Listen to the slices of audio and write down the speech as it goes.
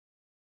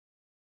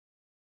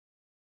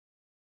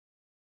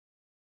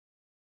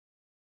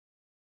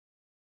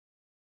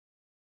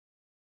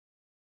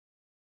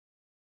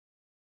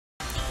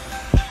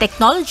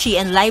Technology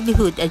and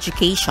Livelihood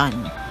Education,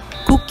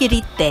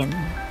 Cookery 10,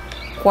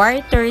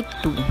 Quarter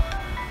 2.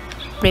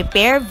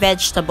 Prepare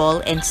vegetable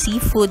and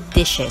seafood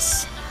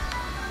dishes.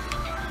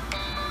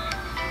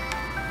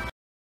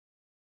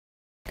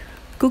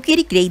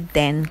 Cookery Grade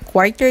 10,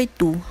 Quarter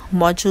 2,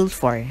 Module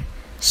 4,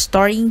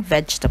 Storing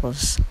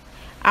Vegetables.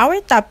 Our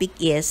topic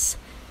is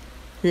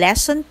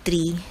Lesson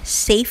 3,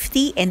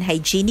 Safety and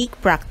Hygienic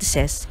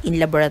Practices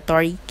in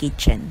Laboratory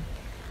Kitchen.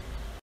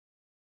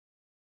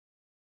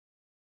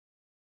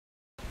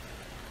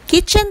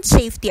 Kitchen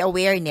safety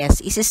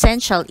awareness is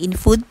essential in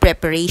food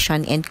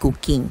preparation and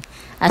cooking,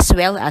 as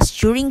well as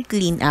during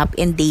cleanup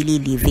and daily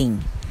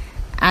living.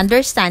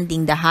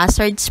 Understanding the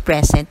hazards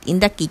present in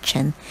the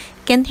kitchen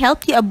can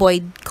help you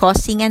avoid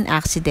causing an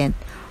accident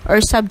or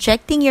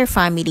subjecting your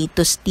family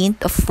to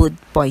stint of food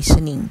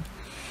poisoning.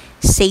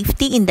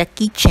 Safety in the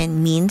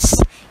kitchen means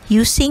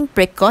using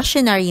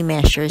precautionary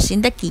measures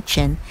in the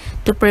kitchen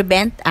to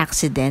prevent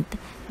accident,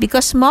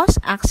 because most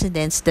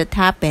accidents that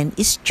happen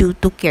is due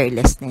to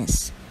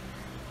carelessness.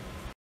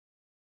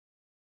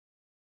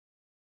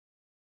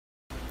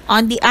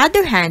 On the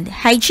other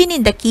hand, hygiene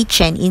in the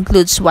kitchen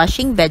includes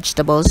washing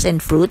vegetables and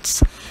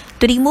fruits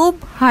to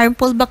remove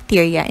harmful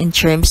bacteria and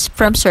germs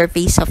from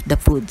surface of the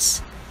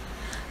foods.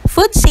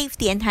 Food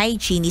safety and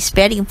hygiene is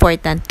very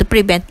important to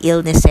prevent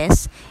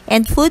illnesses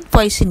and food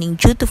poisoning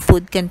due to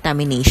food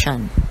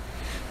contamination.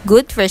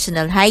 Good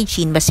personal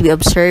hygiene must be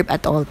observed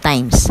at all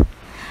times.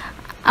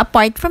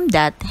 Apart from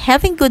that,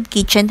 having good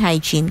kitchen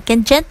hygiene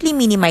can gently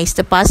minimize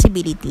the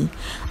possibility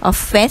of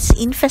pest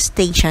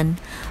infestation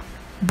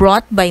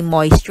brought by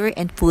moisture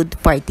and food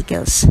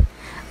particles.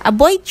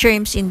 Avoid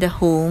germs in the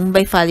home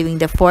by following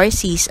the 4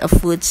 C's of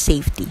food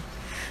safety: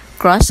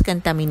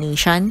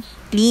 cross-contamination,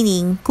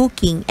 cleaning,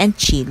 cooking, and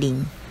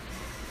chilling.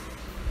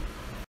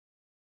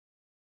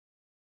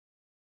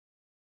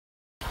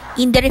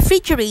 In the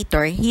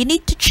refrigerator, you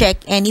need to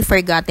check any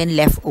forgotten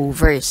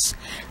leftovers.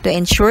 To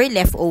ensure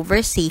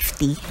leftover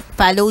safety,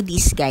 follow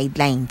these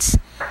guidelines.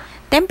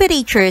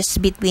 Temperatures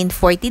between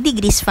 40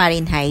 degrees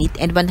Fahrenheit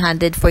and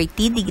 140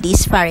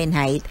 degrees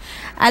Fahrenheit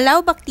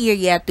allow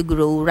bacteria to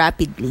grow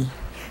rapidly.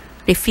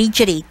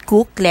 Refrigerate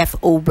cooked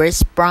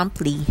leftovers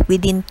promptly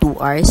within 2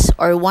 hours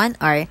or 1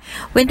 hour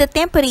when the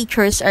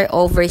temperatures are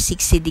over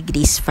 60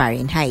 degrees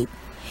Fahrenheit.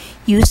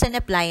 Use an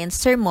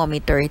appliance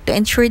thermometer to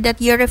ensure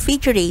that your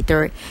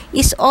refrigerator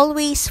is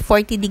always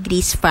 40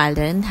 degrees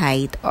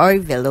Fahrenheit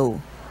or below.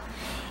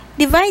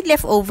 Divide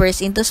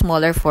leftovers into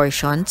smaller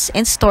portions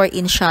and store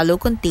in shallow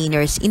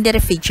containers in the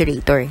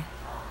refrigerator.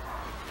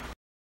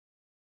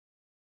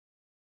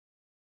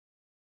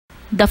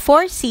 The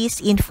 4 C's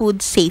in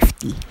food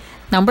safety.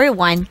 Number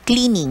 1,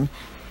 cleaning.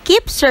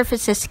 Keep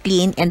surfaces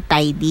clean and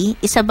tidy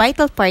is a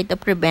vital part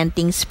of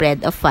preventing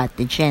spread of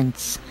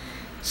pathogens.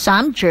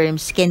 Some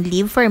germs can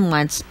live for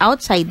months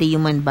outside the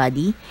human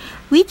body,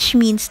 which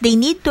means they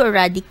need to be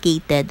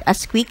eradicated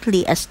as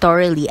quickly as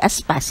thoroughly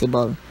as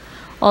possible.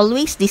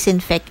 Always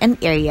disinfect an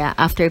area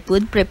after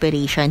food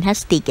preparation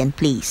has taken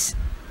place.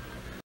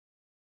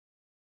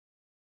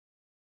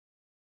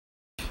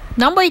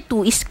 Number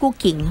 2 is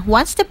cooking.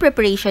 Once the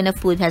preparation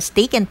of food has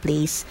taken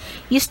place,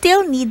 you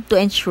still need to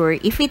ensure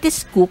if it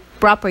is cooked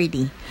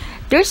properly.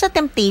 There's a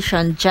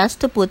temptation just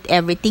to put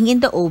everything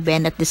in the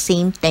oven at the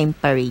same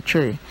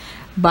temperature.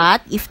 But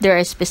if there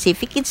are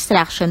specific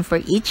instructions for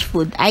each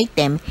food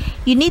item,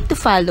 you need to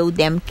follow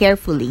them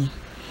carefully.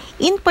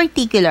 In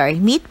particular,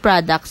 meat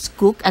products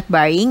cook at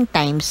varying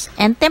times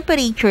and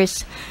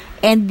temperatures,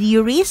 and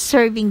you risk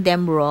serving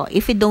them raw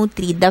if you don't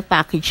read the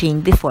packaging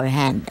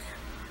beforehand.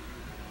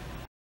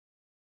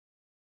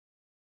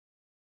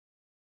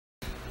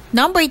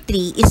 Number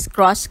 3 is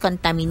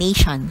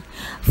cross-contamination.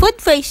 Food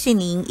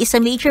poisoning is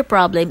a major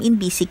problem in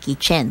busy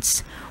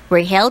kitchens,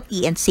 where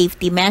healthy and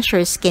safety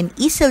measures can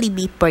easily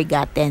be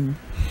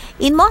forgotten.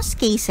 In most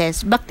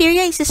cases,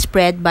 bacteria is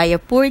spread by a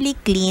poorly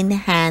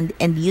cleaned hand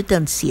and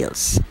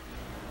utensils.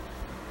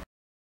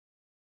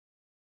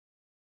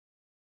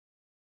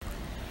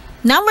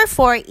 Number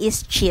 4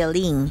 is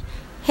chilling.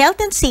 Health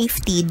and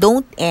safety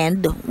don't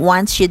end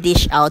once you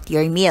dish out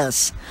your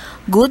meals.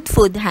 Good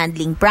food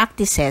handling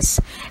practices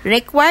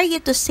require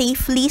you to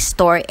safely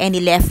store any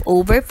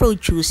leftover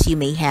produce you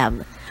may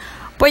have.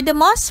 For the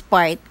most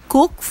part,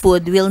 cooked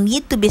food will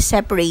need to be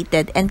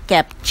separated and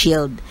kept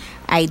chilled,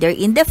 either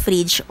in the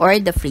fridge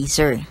or the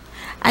freezer.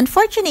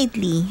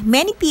 Unfortunately,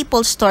 many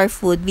people store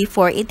food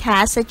before it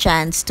has a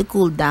chance to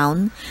cool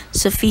down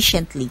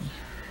sufficiently.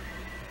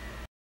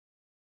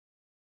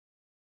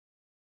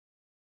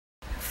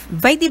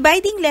 By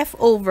dividing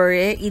leftover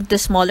into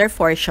smaller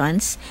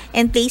portions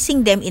and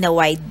placing them in a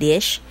wide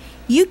dish,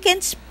 you can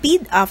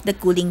speed up the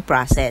cooling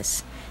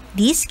process.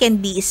 This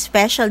can be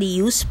especially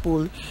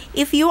useful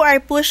if you are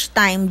pushed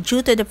time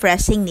due to the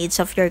pressing needs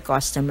of your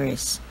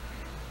customers.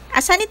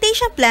 A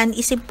sanitation plan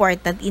is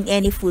important in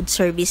any food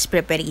service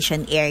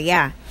preparation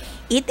area.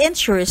 It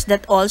ensures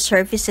that all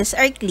surfaces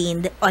are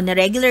cleaned on a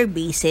regular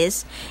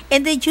basis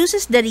and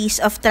reduces the risk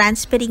of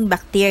transferring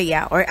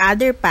bacteria or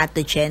other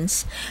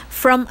pathogens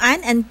from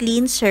an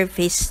unclean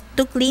surface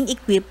to clean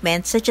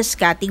equipment such as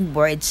cutting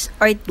boards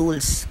or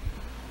tools.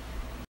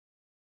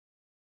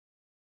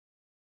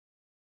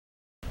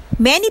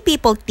 Many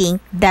people think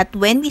that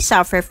when we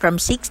suffer from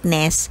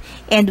sickness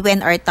and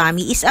when our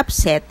tummy is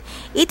upset,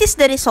 it is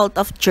the result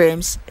of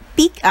germs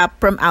picked up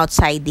from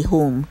outside the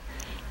home.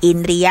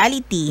 In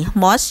reality,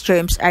 most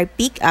germs are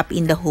picked up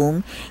in the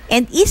home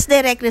and is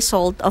direct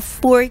result of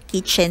poor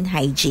kitchen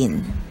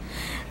hygiene.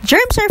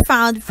 Germs are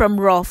found from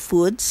raw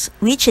foods,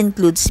 which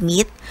includes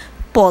meat,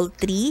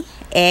 poultry,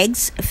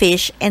 eggs,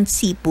 fish, and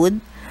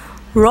seafood,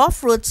 raw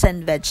fruits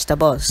and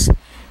vegetables.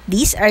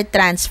 These are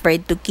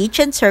transferred to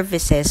kitchen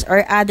surfaces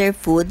or other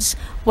foods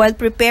while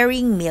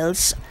preparing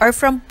meals or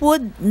from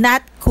food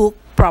not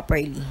cooked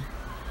properly.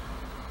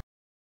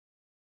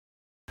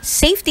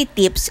 Safety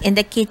tips in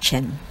the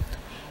kitchen.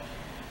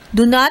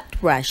 Do not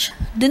rush.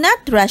 Do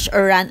not rush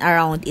or run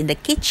around in the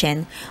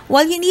kitchen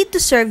while you need to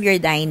serve your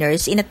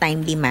diners in a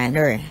timely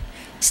manner.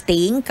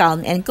 Staying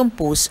calm and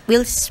composed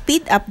will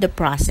speed up the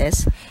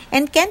process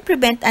and can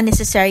prevent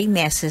unnecessary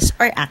messes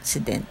or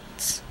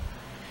accidents.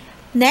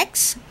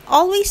 Next,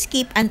 always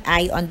keep an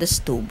eye on the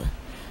stove.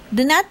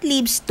 Do not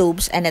leave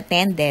stoves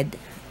unattended.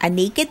 A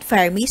naked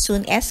fire may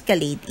soon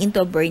escalate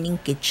into a burning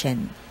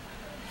kitchen.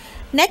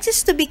 Next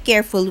is to be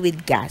careful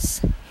with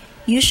gas.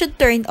 You should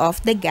turn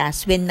off the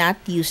gas when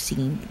not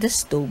using the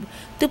stove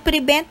to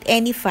prevent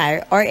any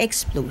fire or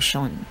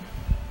explosion.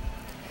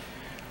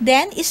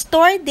 Then,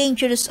 store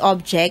dangerous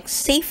objects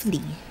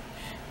safely.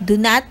 Do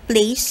not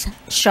place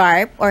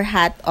sharp or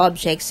hot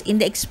objects in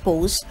the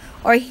exposed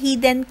or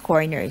hidden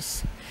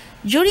corners.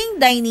 During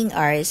dining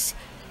hours,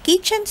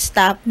 kitchen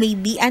staff may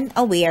be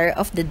unaware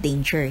of the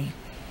danger.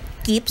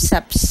 Keep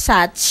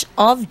such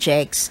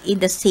objects in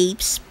the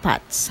safe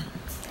spots.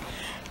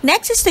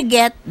 Next is to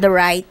get the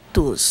right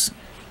tools.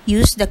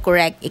 Use the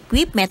correct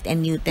equipment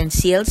and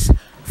utensils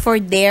for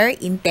their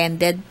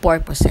intended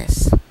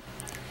purposes.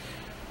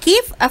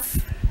 Keep a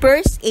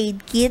first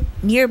aid kit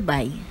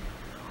nearby.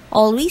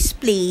 Always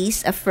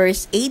place a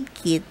first aid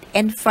kit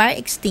and fire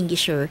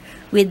extinguisher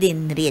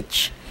within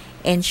reach.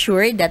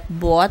 Ensure that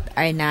both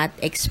are not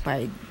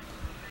expired.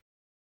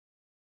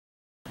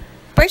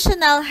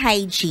 Personal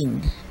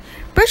hygiene.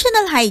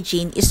 Personal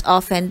hygiene is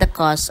often the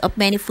cause of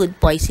many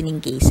food poisoning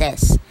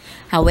cases.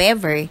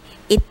 However,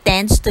 it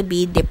tends to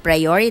be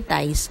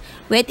deprioritized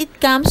when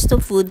it comes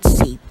to food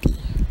safety.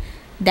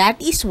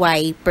 That is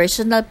why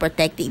personal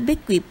protective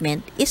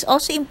equipment is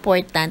also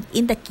important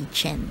in the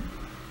kitchen.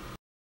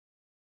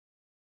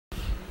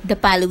 The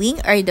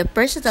following are the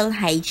personal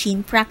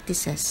hygiene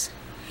practices.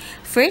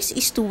 First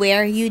is to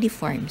wear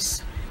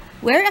uniforms.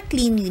 Wear a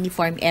clean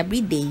uniform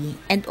every day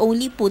and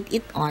only put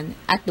it on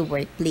at the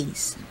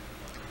workplace.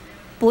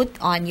 Put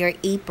on your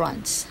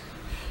aprons.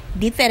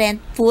 Different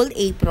full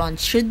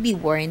aprons should be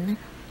worn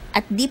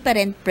at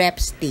different prep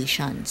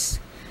stations,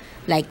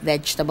 like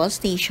vegetable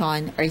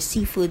station or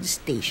seafood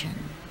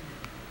station.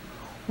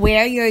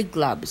 Wear your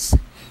gloves.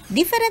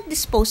 Different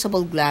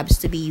disposable gloves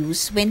to be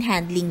used when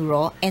handling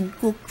raw and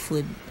cooked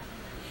food.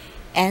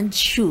 And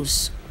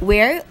shoes.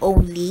 Wear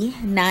only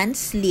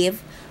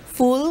non-sleeve,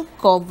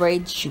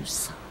 full-covered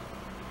shoes.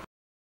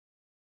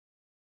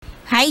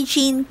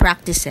 Hygiene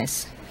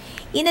practices.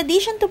 In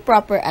addition to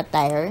proper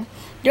attire,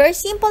 there are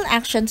simple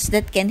actions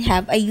that can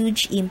have a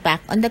huge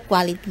impact on the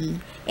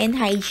quality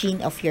and hygiene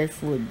of your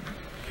food.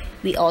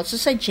 We also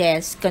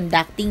suggest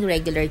conducting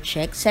regular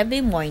checks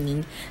every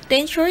morning to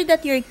ensure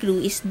that your crew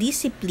is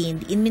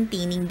disciplined in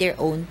maintaining their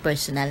own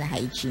personal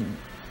hygiene.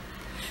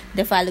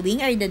 The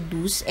following are the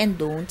do's and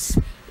don'ts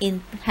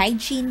in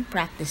hygiene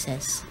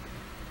practices.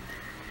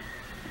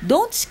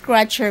 Don't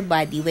scratch your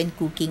body when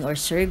cooking or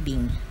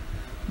serving.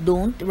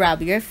 Don't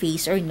rub your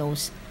face or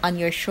nose on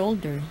your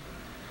shoulder.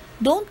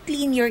 Don't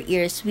clean your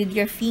ears with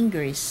your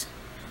fingers.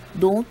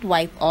 Don't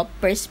wipe off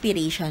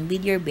perspiration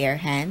with your bare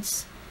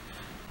hands.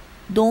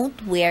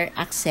 Don't wear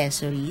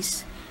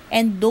accessories.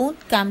 And don't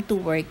come to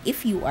work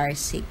if you are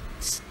sick.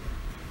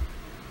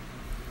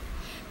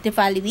 The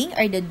following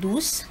are the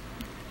do's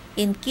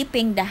in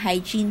keeping the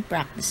hygiene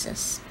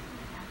practices.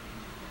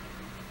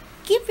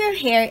 Keep your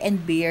hair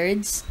and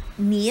beards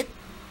neat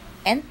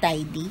and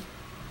tidy.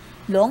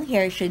 Long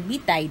hair should be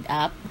tied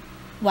up.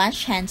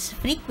 Wash hands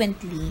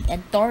frequently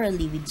and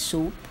thoroughly with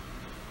soap.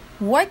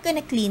 Work on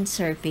a clean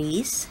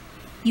surface.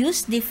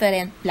 Use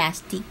different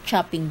plastic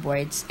chopping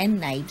boards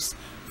and knives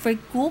for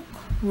cooked,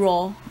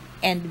 raw,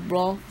 and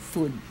raw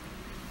food.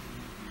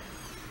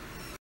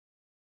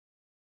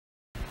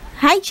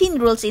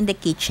 Hygiene rules in the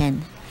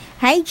kitchen.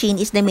 Hygiene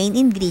is the main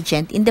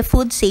ingredient in the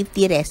food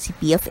safety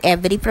recipe of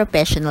every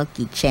professional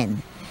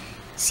kitchen.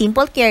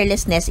 Simple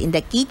carelessness in the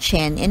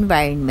kitchen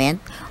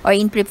environment or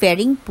in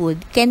preparing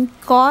food can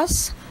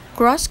cause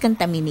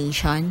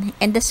cross-contamination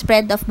and the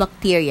spread of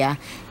bacteria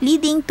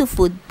leading to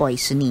food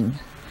poisoning.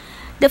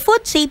 The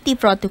food safety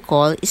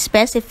protocol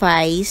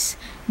specifies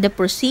the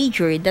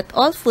procedure that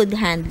all food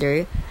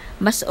handler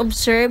must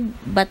observe,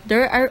 but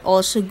there are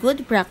also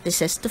good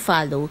practices to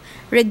follow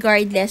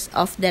regardless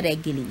of the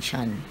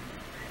regulation.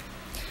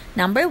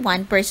 Number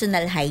 1,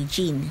 personal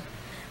hygiene.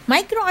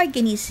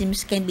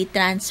 Microorganisms can be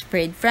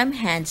transferred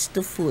from hands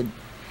to food.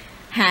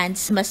 Hands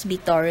must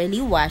be thoroughly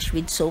washed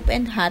with soap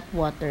and hot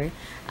water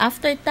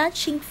after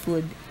touching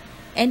food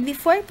and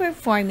before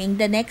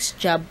performing the next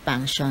job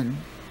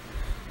function.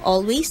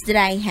 Always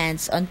dry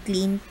hands on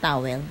clean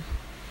towel.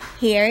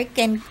 Hair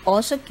can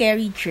also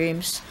carry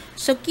germs,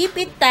 so keep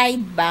it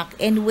tied back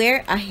and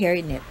wear a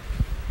hairnet.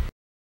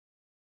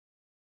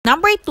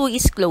 Number 2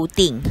 is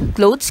clothing.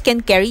 Clothes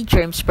can carry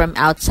germs from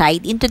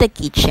outside into the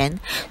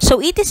kitchen, so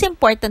it is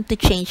important to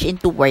change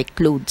into work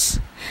clothes.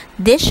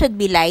 This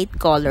should be light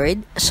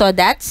colored so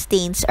that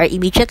stains are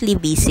immediately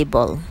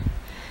visible.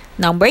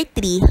 Number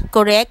 3,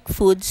 correct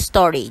food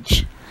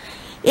storage.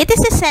 It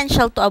is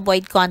essential to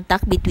avoid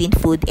contact between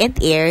food and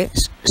air,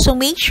 so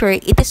make sure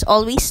it is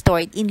always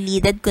stored in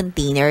lidded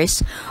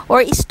containers or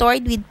is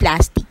stored with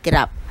plastic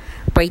wrap,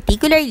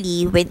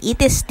 particularly when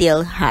it is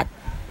still hot.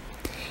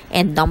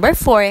 And number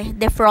 4,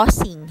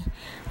 defrosting.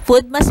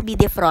 Food must be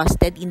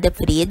defrosted in the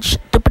fridge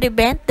to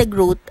prevent the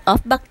growth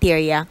of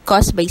bacteria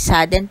caused by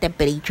sudden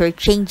temperature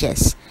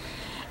changes.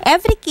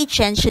 Every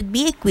kitchen should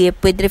be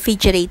equipped with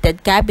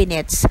refrigerated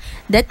cabinets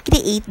that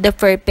create the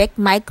perfect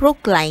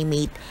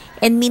microclimate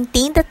and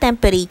maintain the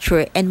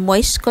temperature and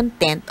moist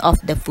content of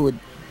the food.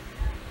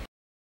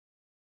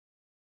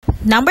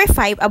 Number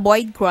 5,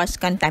 avoid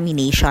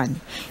cross-contamination.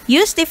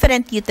 Use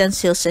different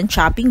utensils and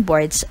chopping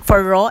boards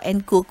for raw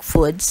and cooked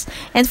foods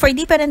and for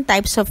different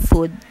types of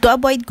food to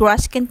avoid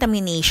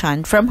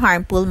cross-contamination from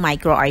harmful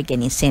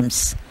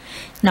microorganisms.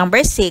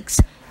 Number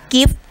 6,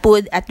 keep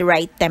food at the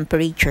right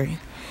temperature.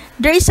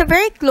 There is a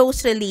very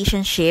close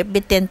relationship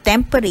between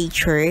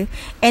temperature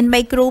and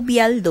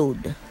microbial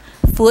load.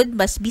 Food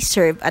must be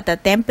served at a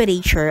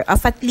temperature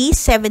of at least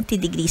 70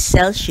 degrees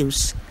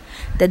Celsius.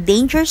 The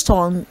danger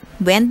zone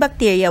when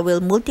bacteria will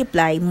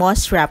multiply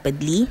most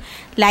rapidly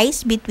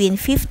lies between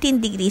 15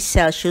 degrees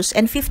Celsius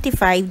and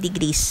 55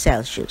 degrees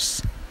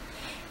Celsius.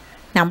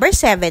 Number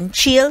 7,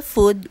 chill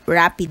food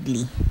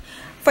rapidly.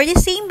 For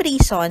the same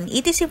reason,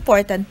 it is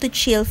important to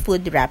chill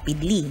food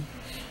rapidly.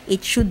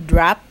 It should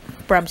drop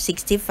from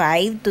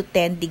 65 to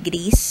 10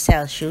 degrees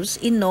Celsius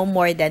in no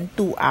more than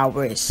 2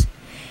 hours.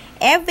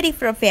 Every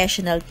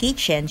professional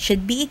kitchen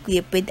should be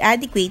equipped with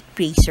adequate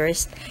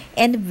freezers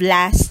and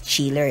blast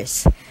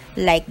chillers,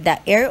 like the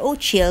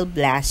AeroChill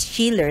Blast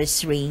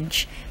Chillers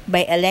range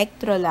by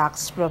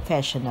Electrolux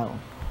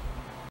Professional.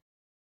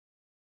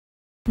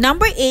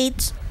 Number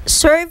 8,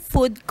 serve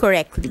food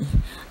correctly.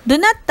 Do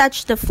not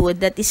touch the food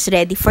that is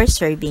ready for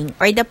serving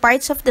or the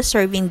parts of the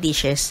serving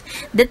dishes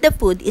that the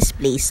food is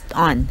placed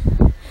on.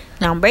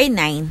 Number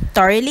 9,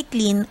 thoroughly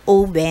clean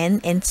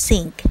oven and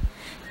sink.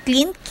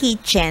 Clean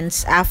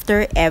kitchens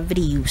after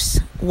every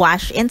use.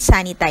 Wash and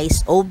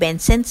sanitize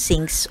ovens and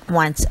sinks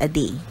once a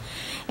day.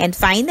 And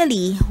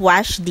finally,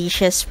 wash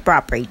dishes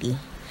properly.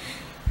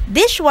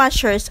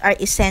 Dishwashers are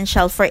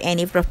essential for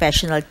any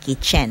professional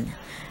kitchen.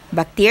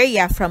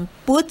 Bacteria from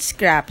food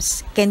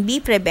scraps can be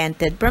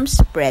prevented from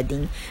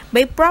spreading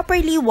by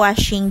properly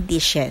washing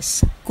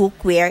dishes,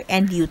 cookware,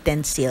 and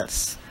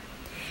utensils.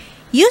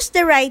 Use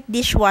the right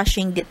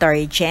dishwashing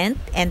detergent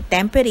and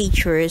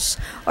temperatures,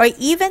 or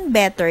even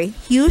better,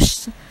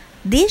 use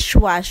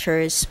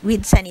dishwashers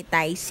with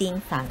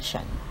sanitizing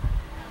function.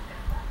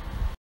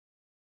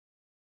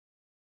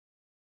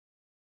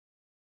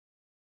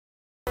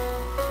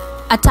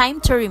 A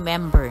time to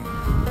remember.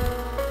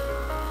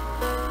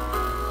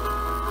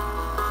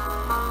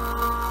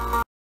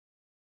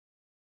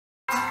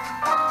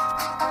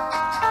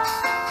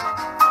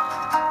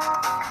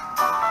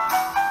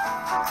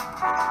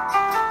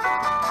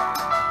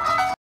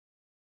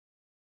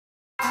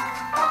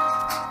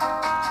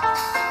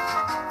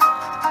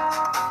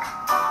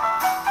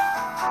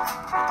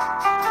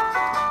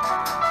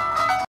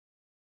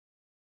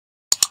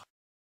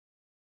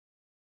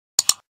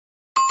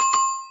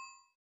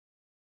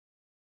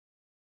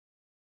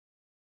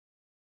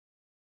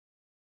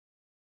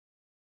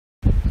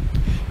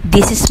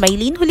 This is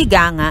Maylene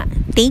Huliganga.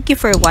 Thank you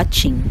for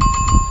watching.